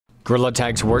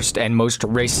GorillaTag's worst and most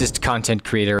racist content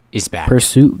creator is back.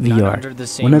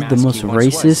 PursuitVR, one of the most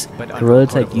racist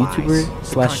GorillaTag YouTuber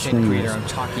slash streamers.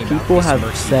 People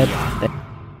have said that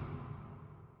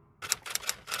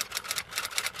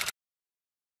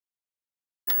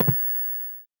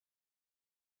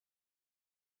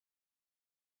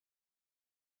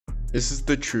This is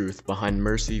the truth behind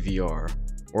MercyVR,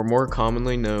 or more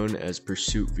commonly known as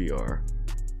PursuitVR.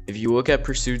 If you look at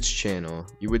Pursuit's channel,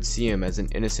 you would see him as an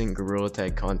innocent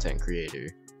GorillaTag content creator.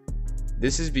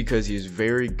 This is because he is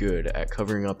very good at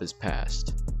covering up his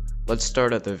past. Let's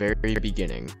start at the very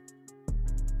beginning.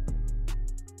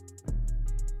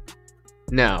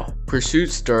 Now, Pursuit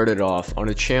started off on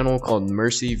a channel called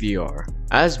MercyVR.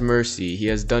 As Mercy, he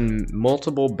has done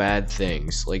multiple bad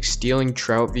things, like stealing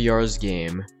TroutVR's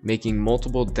game, making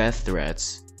multiple death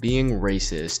threats, being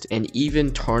racist, and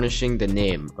even tarnishing the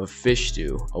name of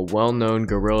FishStew, a well-known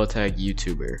GorillaTag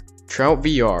YouTuber.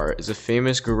 TroutVR is a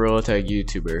famous GorillaTag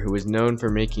YouTuber who is known for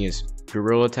making his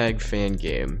GorillaTag fan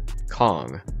game,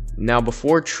 Kong. Now,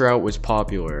 before Trout was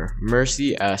popular,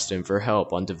 Mercy asked him for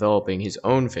help on developing his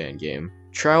own fan game.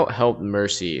 Trout helped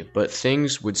Mercy, but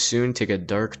things would soon take a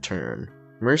dark turn.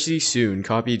 Mercy soon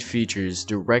copied features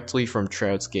directly from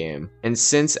Trout's game, and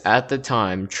since at the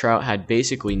time Trout had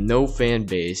basically no fan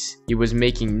base, he was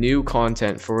making new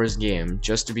content for his game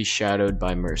just to be shadowed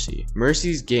by Mercy.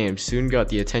 Mercy's game soon got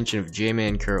the attention of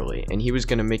J-Man Curly, and he was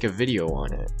going to make a video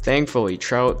on it. Thankfully,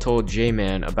 Trout told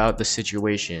J-Man about the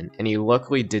situation, and he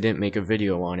luckily didn't make a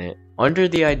video on it. Under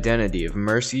the identity of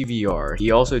MercyVR,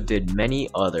 he also did many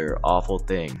other awful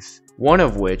things, one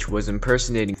of which was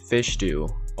impersonating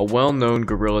FishStew, a well-known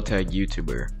GorillaTag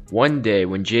YouTuber. One day,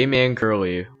 when J-Man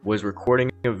Curly was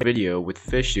recording a video with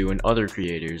FishStew and other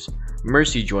creators,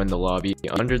 Mercy joined the lobby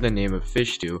under the name of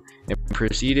FishStew and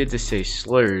proceeded to say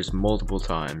slurs multiple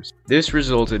times. This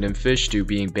resulted in FishStew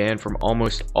being banned from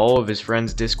almost all of his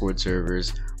friends' Discord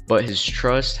servers, but his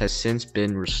trust has since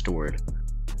been restored.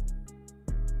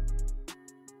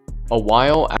 A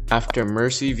while after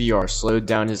MercyVR slowed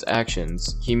down his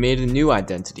actions, he made a new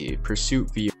identity,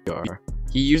 PursuitVR.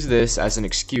 He used this as an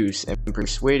excuse and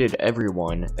persuaded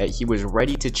everyone that he was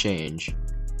ready to change.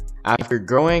 After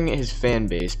growing his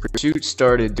fanbase, Pursuit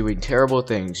started doing terrible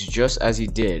things just as he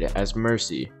did as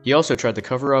Mercy. He also tried to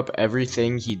cover up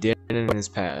everything he did in his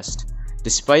past.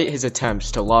 Despite his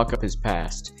attempts to lock up his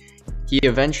past, he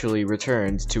eventually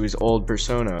returned to his old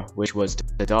persona, which was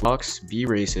to dox, be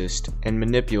racist, and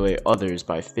manipulate others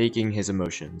by faking his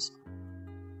emotions.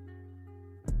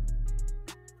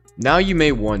 Now you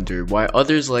may wonder why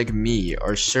others like me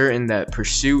are certain that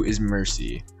Pursuit is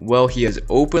Mercy. Well, he has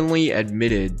openly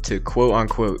admitted to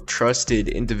quote-unquote trusted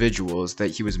individuals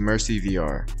that he was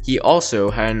MercyVR. He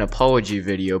also had an apology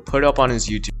video put up on his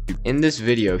YouTube. In this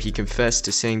video, he confessed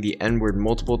to saying the N-word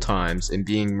multiple times and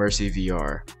being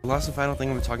MercyVR. The last and final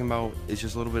thing I'm talking about is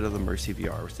just a little bit of the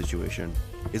MercyVR situation.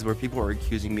 Is where people are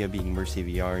accusing me of being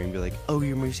MercyVR and be like, oh,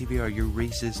 you're MercyVR, you're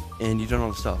racist, and you done all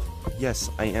this stuff. Yes,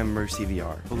 I am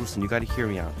MercyVR. But listen, you gotta hear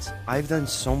me out. I've done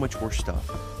so much worse stuff.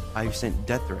 I've sent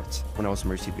death threats when I was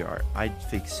MercyVR. I'd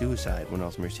fake suicide when I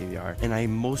was MercyVR. And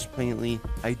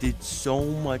I did so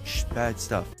much bad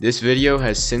stuff. This video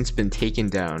has since been taken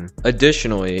down.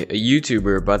 Additionally, a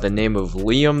YouTuber by the name of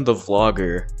Liam the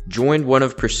Vlogger joined one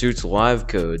of Pursuit's live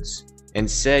codes and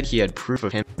said he had proof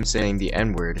of him saying the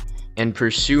N-word, and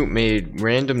Pursuit made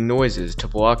random noises to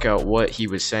block out what he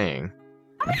was saying.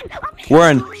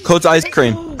 We're in Code's ice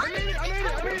cream.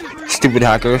 Stupid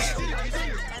hackers.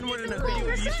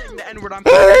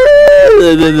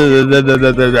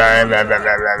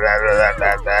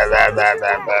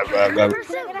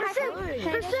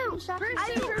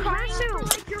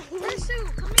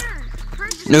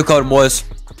 New code, boys.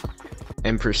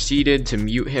 And proceeded to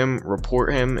mute him,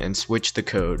 report him, and switch the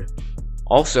code.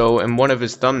 Also, in one of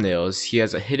his thumbnails, he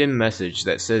has a hidden message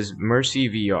that says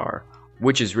MercyVR,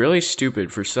 which is really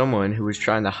stupid for someone who is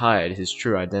trying to hide his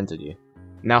true identity.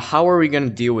 Now, how are we going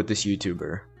to deal with this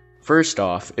YouTuber? First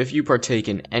off, if you partake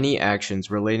in any actions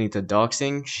relating to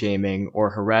doxing, shaming, or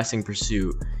harassing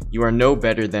Pursuit, you are no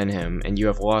better than him and you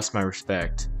have lost my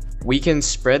respect. We can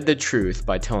spread the truth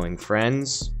by telling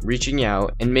friends, reaching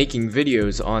out, and making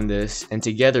videos on this, and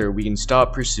together we can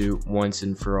stop Pursuit once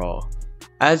and for all.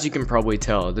 As you can probably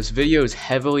tell, this video is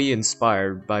heavily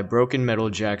inspired by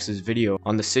BrokenMetalJaxx's video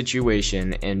on the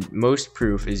situation, and most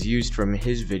proof is used from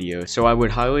his video, so I would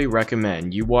highly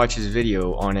recommend you watch his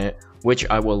video on it, which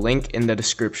I will link in the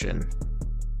description.